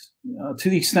faces. To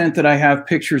the extent that I have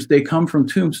pictures, they come from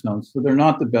tombstones, so they're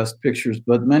not the best pictures,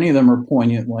 but many of them are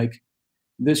poignant, like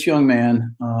this young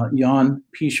man, Jan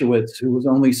Piszewicz, who was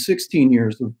only 16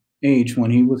 years of age when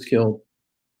he was killed.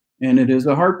 And it is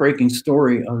a heartbreaking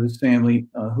story of his family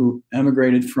who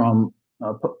emigrated from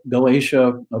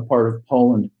Galicia, a part of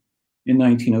Poland, in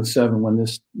 1907 when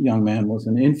this young man was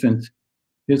an infant.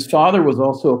 His father was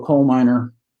also a coal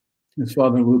miner. His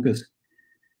father, Lucas,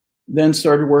 then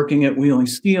started working at Wheeling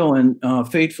Steel and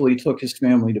faithfully took his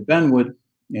family to Benwood.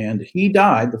 And he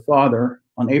died, the father,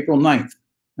 on April 9th,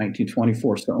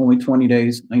 1924. So only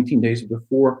 19 days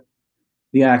before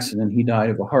the accident, he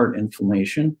died of a heart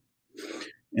inflammation.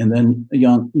 And then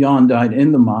Jan died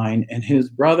in the mine, and his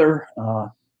brother,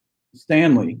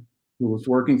 Stanley, who was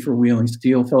working for Wheeling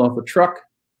Steel, fell off a truck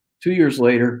 2 years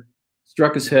later,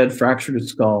 struck his head, fractured his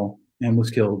skull, and was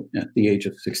killed at the age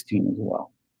of 16 as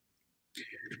well.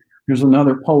 Here's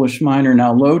another Polish miner.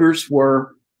 Now, loaders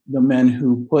were the men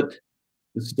who put,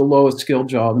 this is the lowest skilled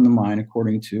job in the mine,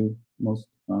 according to most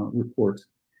reports,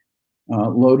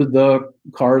 loaded the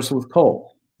cars with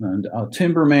coal. And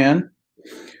timberman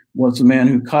was the man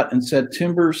who cut and set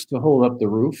timbers to hold up the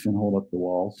roof and hold up the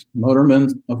walls. Motormen,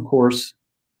 of course,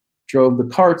 drove the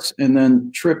carts, and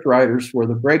then trip riders were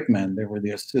the brakemen. They were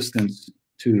the assistants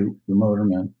to the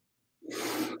motormen.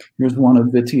 Here's one of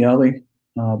Vitelli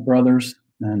brothers,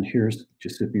 and here's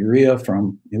Giuseppe Ria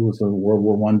from, it was a World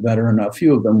War I veteran. A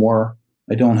few of them were.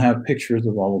 I don't have pictures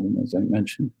of all of them, as I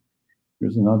mentioned.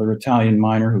 Here's another Italian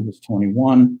miner who was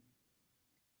 21.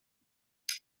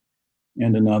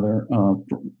 And another,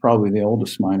 probably the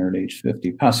oldest miner at age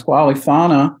 50. Pasquale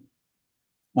Fana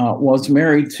was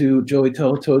married to Joey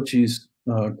Teletoci's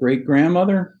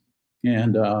great-grandmother,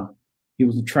 and he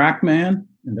was a track man,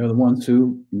 and they're the ones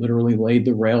who literally laid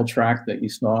the rail track that you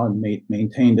saw and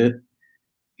maintained it.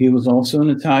 He was also an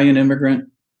Italian immigrant,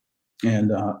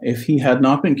 and if he had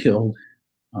not been killed,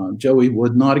 Joey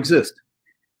would not exist.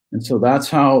 And so that's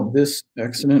how this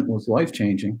accident was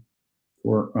life-changing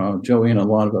for Joey and a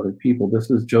lot of other people. This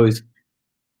is Joey's,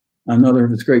 another of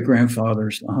his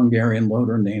great-grandfathers, a Hungarian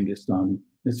loader named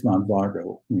István Varga.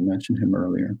 We mentioned him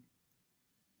earlier.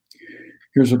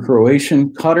 Here's a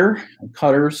Croatian cutter.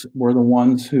 Cutters were the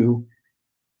ones who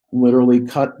literally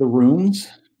cut the rooms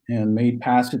and made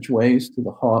passageways to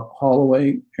the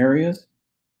hallway areas.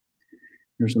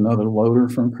 Here's another loader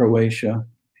from Croatia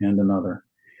and another.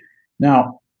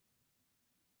 Now,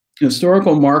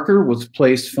 historical marker was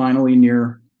placed finally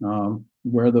near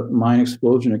where the mine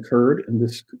explosion occurred, and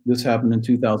this happened in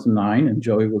 2009, and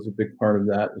Joey was a big part of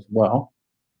that as well.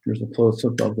 Here's a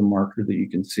close-up of the marker that you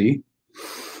can see.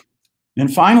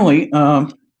 And finally,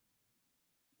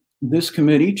 this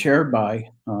committee, chaired by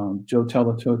Joe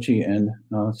Teletochi and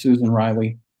Susan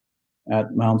Riley at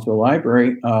Moundsville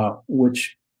Library,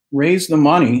 which raised the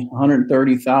money,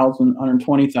 $130,000,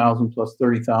 $120,000 plus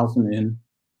 $30,000 in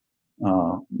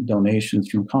donations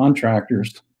from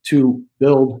contractors to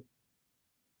build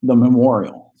the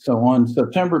memorial. So on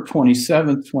September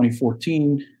 27th,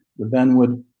 2014, the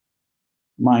Benwood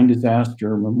Mine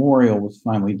Disaster Memorial was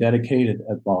finally dedicated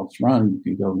at WALS Run.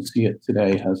 You can go and see it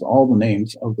today. It has all the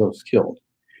names of those killed.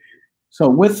 So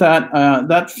with that,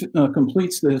 that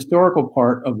completes the historical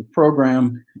part of the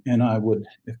program. And I would,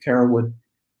 if Kara would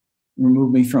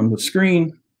remove me from the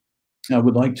screen, I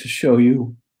would like to show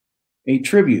you a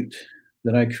tribute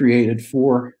that I created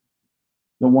for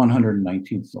the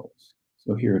 119 souls.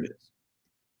 So here it is.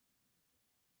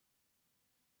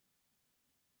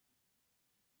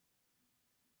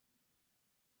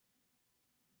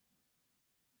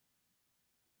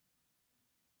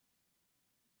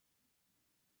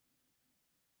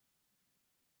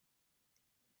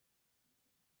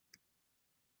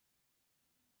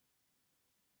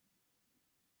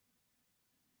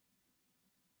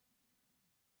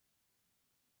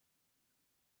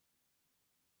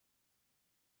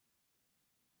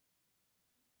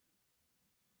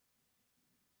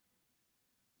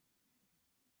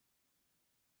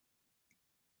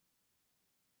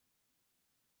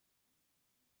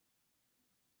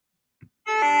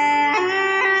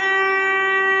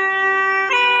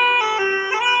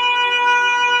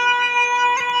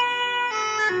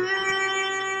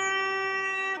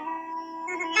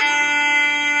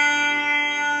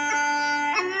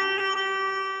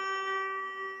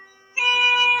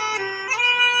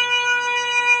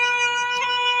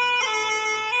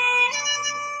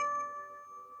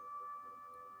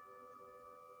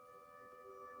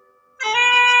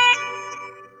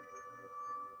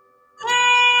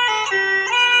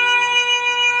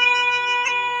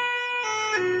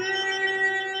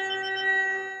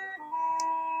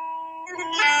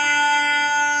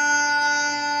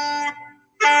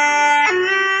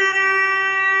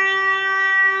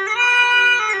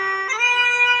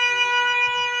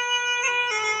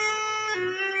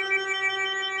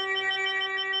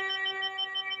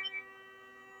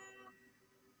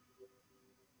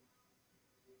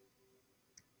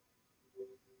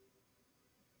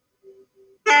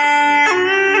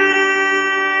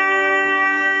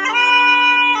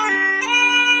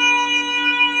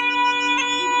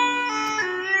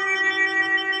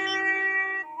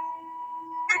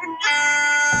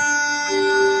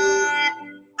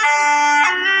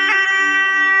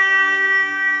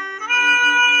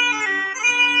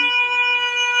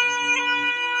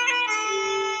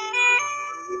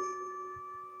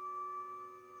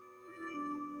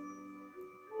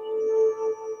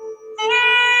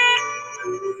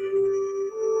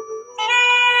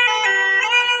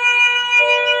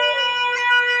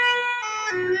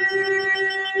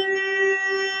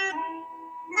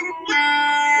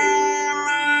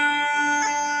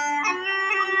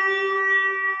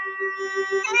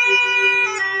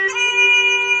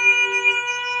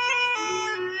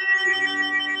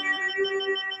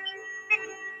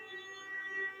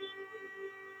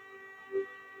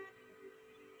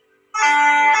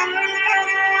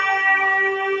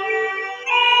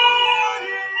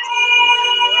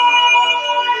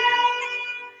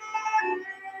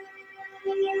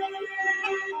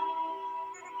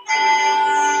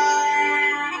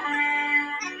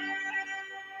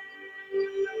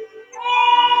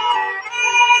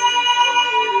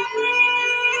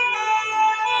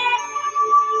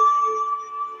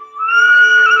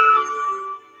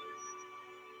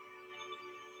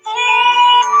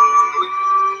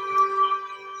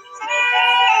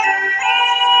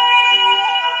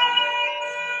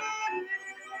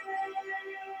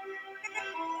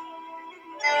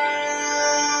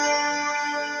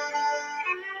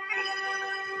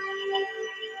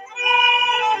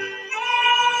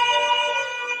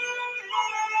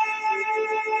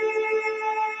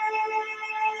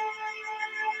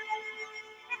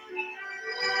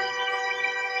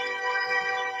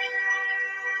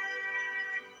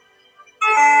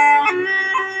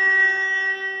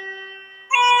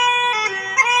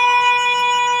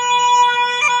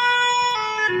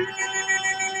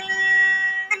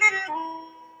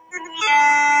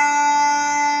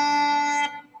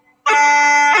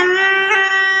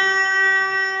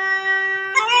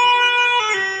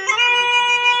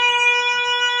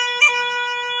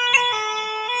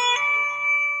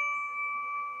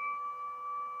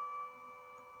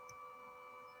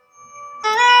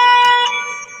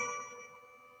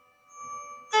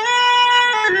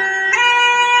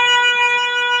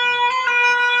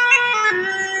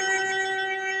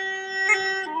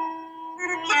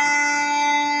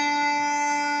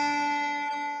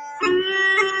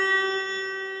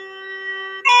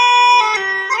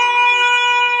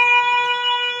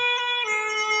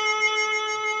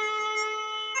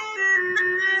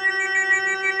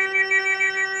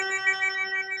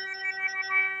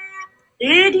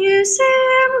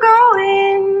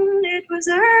 was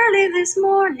early this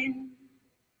morning.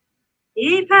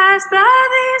 He passed by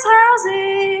these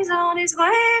houses on his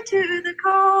way to the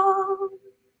call.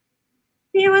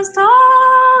 He was tall,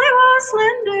 he was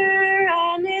slender,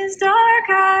 and his dark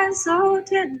eyes so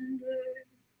tender.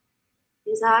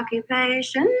 His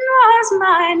occupation was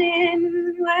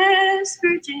mining, West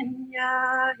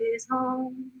Virginia, his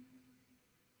home.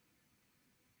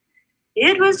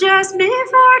 It was just before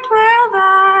 12,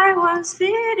 I was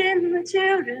feeding the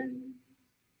children.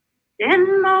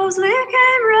 Then Mosley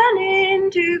came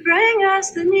running to bring us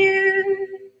the news.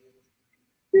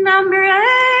 Number 8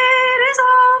 is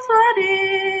all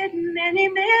flooded, many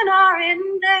men are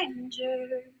in danger.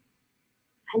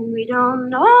 And we don't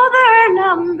know their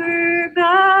number,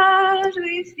 but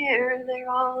we fear they're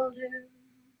all doomed.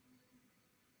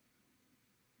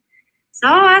 So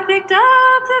I picked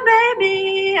up the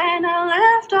baby and I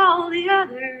left all the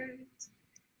others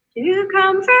to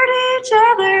comfort each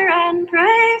other and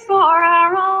pray for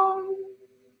our own.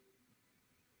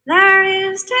 There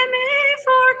is Timmy,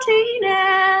 14,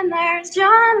 and there's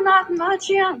John, not much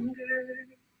younger.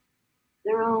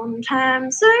 Their own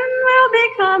time soon will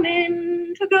be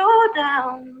coming to go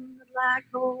down the black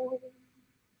hole.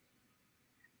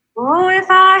 Oh, if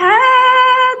I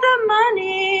had the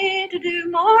money to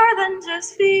do more than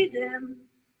just feed them,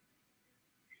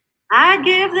 I'd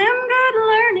give them good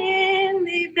learning,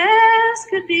 the best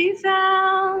could be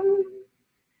found.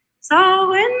 So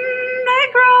when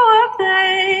they grow up,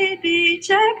 they'd be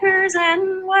checkers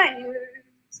and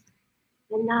weighers,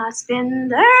 and not spend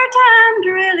their time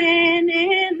drilling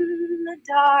in the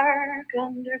dark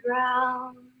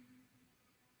underground.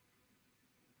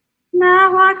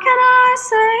 Now what can I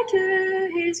say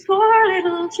to his poor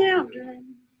little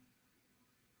children?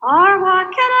 Or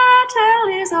what can I tell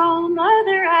his old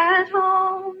mother at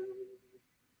home?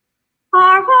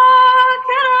 Or what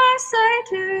can I say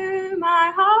to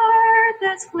my heart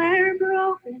that's square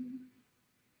broken?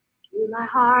 To my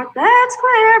heart that's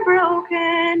square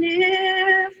broken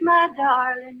if my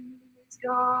darling is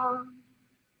gone.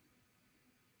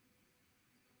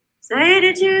 Say,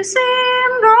 did you see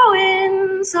him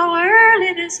growing so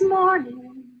early this morning?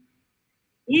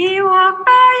 He walked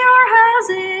by your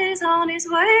houses on his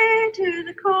way to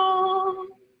the coal.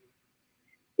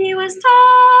 He was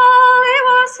tall, he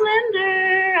was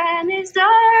slender, and his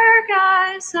dark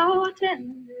eyes so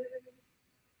tender.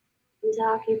 His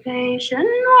occupation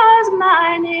was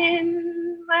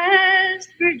mining,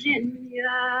 West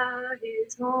Virginia,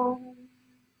 his home.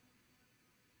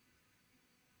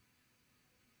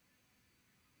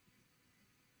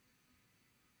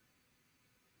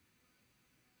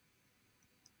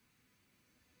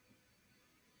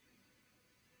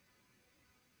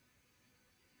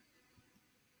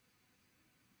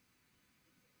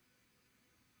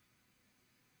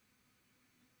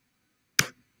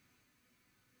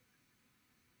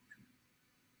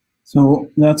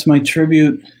 So that's my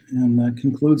tribute, and that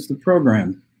concludes the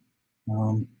program.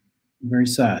 Very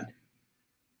sad,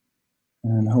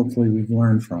 and hopefully we've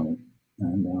learned from it.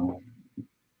 And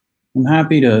I'm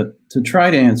happy to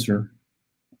try to answer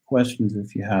questions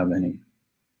if you have any.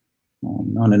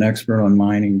 I'm not an expert on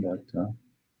mining, but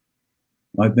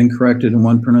I've been corrected in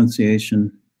one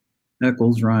pronunciation.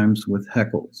 Eccles rhymes with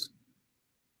Heckles.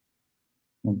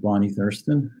 Of Bonnie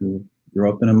Thurston, who grew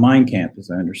up in a mine camp,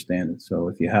 as I understand it. So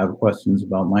if you have questions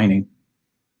about mining,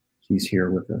 she's here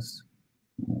with us.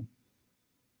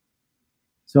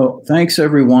 So thanks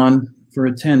everyone for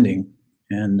attending,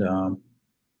 and I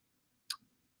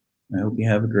hope you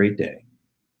have a great day.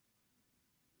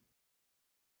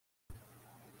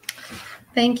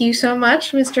 Thank you so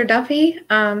much, Mr. Duffy.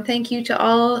 Thank you to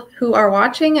all who are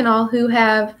watching and all who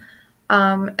have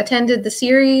attended the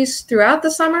series throughout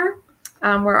the summer.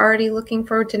 We're already looking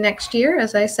forward to next year,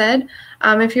 as I said.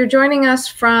 If you're joining us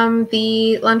from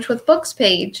the Lunch with Books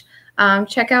page,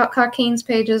 check out Caucane's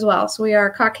page as well. So we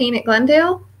are Caucane at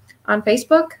Glendale on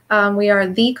Facebook. We are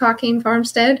The Caucane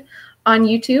Farmstead on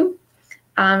YouTube.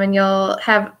 And you'll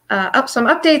have some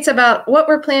updates about what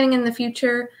we're planning in the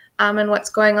future and what's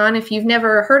going on. If you've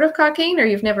never heard of Caucane or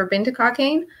you've never been to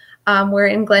Caucane, we're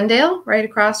in Glendale, right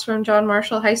across from John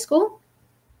Marshall High School.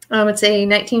 It's a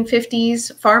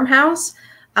 1950s farmhouse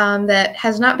that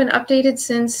has not been updated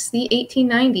since the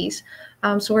 1890s.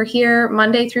 So we're here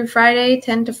Monday through Friday,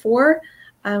 10 to 4.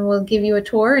 We'll give you a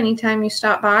tour anytime you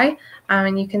stop by,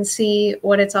 and you can see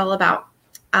what it's all about.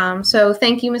 So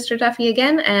thank you, Mr. Duffy,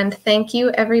 again, and thank you,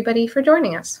 everybody, for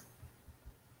joining us.